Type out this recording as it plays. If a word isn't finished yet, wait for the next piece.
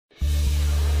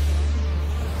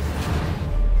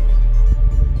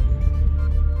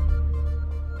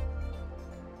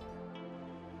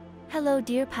Hello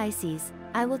dear Pisces,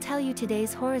 I will tell you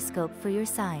today's horoscope for your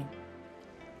sign.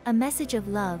 A message of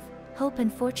love, hope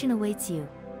and fortune awaits you.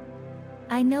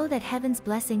 I know that heaven's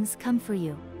blessings come for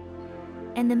you.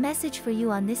 And the message for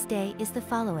you on this day is the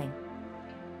following.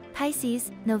 Pisces,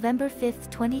 November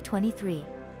 5th, 2023.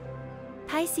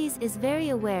 Pisces is very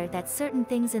aware that certain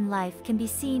things in life can be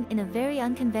seen in a very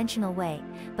unconventional way,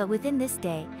 but within this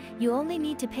day, you only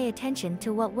need to pay attention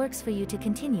to what works for you to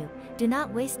continue. Do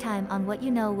not waste time on what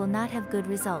you know will not have good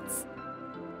results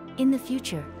in the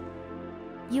future.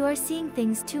 You are seeing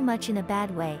things too much in a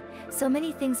bad way, so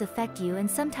many things affect you and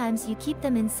sometimes you keep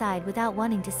them inside without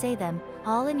wanting to say them,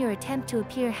 all in your attempt to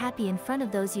appear happy in front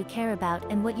of those you care about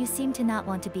and what you seem to not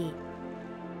want to be.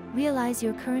 Realize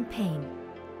your current pain.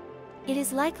 It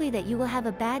is likely that you will have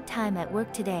a bad time at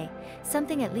work today,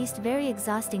 something at least very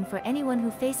exhausting for anyone who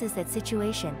faces that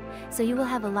situation, so you will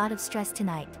have a lot of stress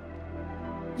tonight.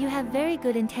 You have very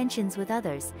good intentions with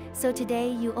others, so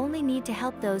today you only need to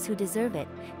help those who deserve it.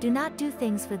 Do not do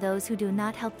things for those who do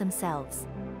not help themselves.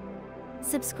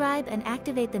 Subscribe and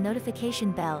activate the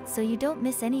notification bell so you don't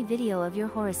miss any video of your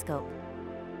horoscope.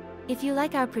 If you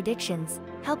like our predictions,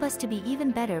 help us to be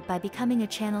even better by becoming a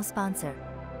channel sponsor.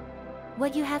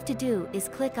 What you have to do is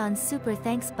click on Super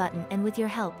Thanks button, and with your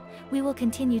help, we will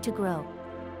continue to grow.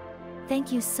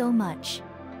 Thank you so much.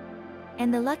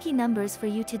 And the lucky numbers for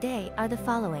you today are the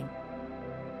following: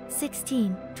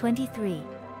 16, 23,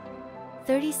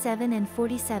 37 and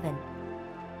 47.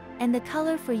 And the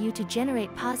color for you to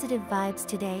generate positive vibes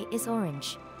today is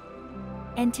orange.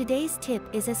 And today's tip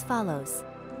is as follows.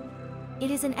 It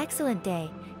is an excellent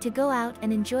day to go out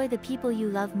and enjoy the people you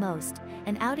love most.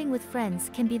 An outing with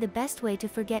friends can be the best way to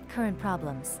forget current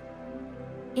problems.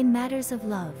 In matters of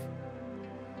love.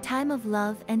 Time of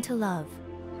love and to love.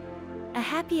 A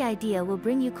happy idea will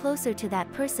bring you closer to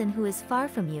that person who is far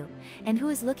from you, and who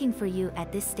is looking for you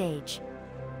at this stage.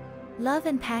 Love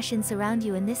and passion surround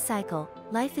you in this cycle.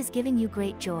 Life is giving you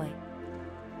great joy.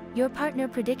 Your partner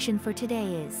prediction for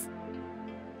today is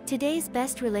today's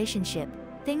best relationship.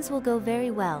 Things will go very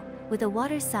well, with a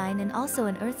water sign and also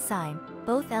an earth sign,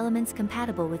 both elements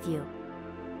compatible with you.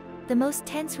 The most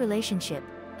tense relationship.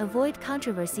 Avoid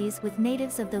controversies with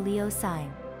natives of the Leo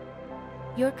sign.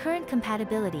 Your current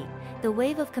compatibility. The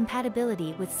wave of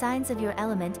compatibility with signs of your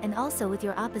element and also with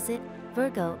your opposite,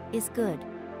 Virgo, is good.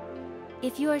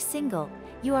 If you are single,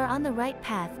 you are on the right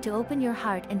path to open your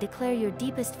heart and declare your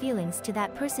deepest feelings to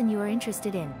that person you are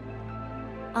interested in.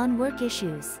 On work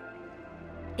issues.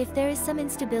 If there is some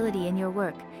instability in your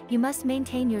work, you must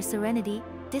maintain your serenity,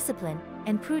 discipline,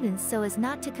 and prudence so as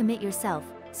not to commit yourself,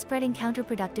 spreading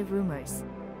counterproductive rumors.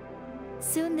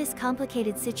 Soon this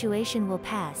complicated situation will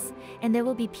pass, and there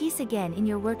will be peace again in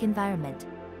your work environment.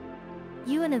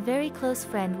 You and a very close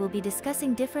friend will be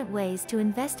discussing different ways to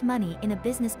invest money in a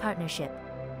business partnership.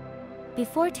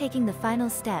 Before taking the final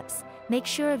steps, make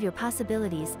sure of your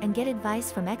possibilities and get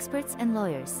advice from experts and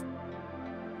lawyers.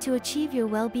 To achieve your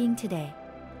well-being today.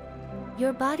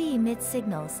 Your body emits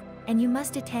signals, and you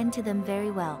must attend to them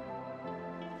very well.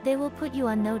 They will put you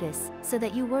on notice, so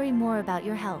that you worry more about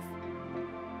your health.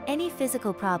 Any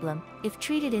physical problem, if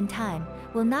treated in time,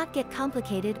 will not get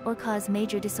complicated or cause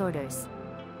major disorders.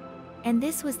 And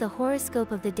this was the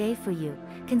horoscope of the day for you.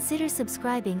 Consider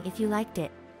subscribing if you liked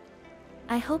it.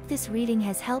 I hope this reading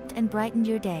has helped and brightened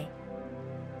your day.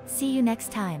 See you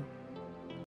next time.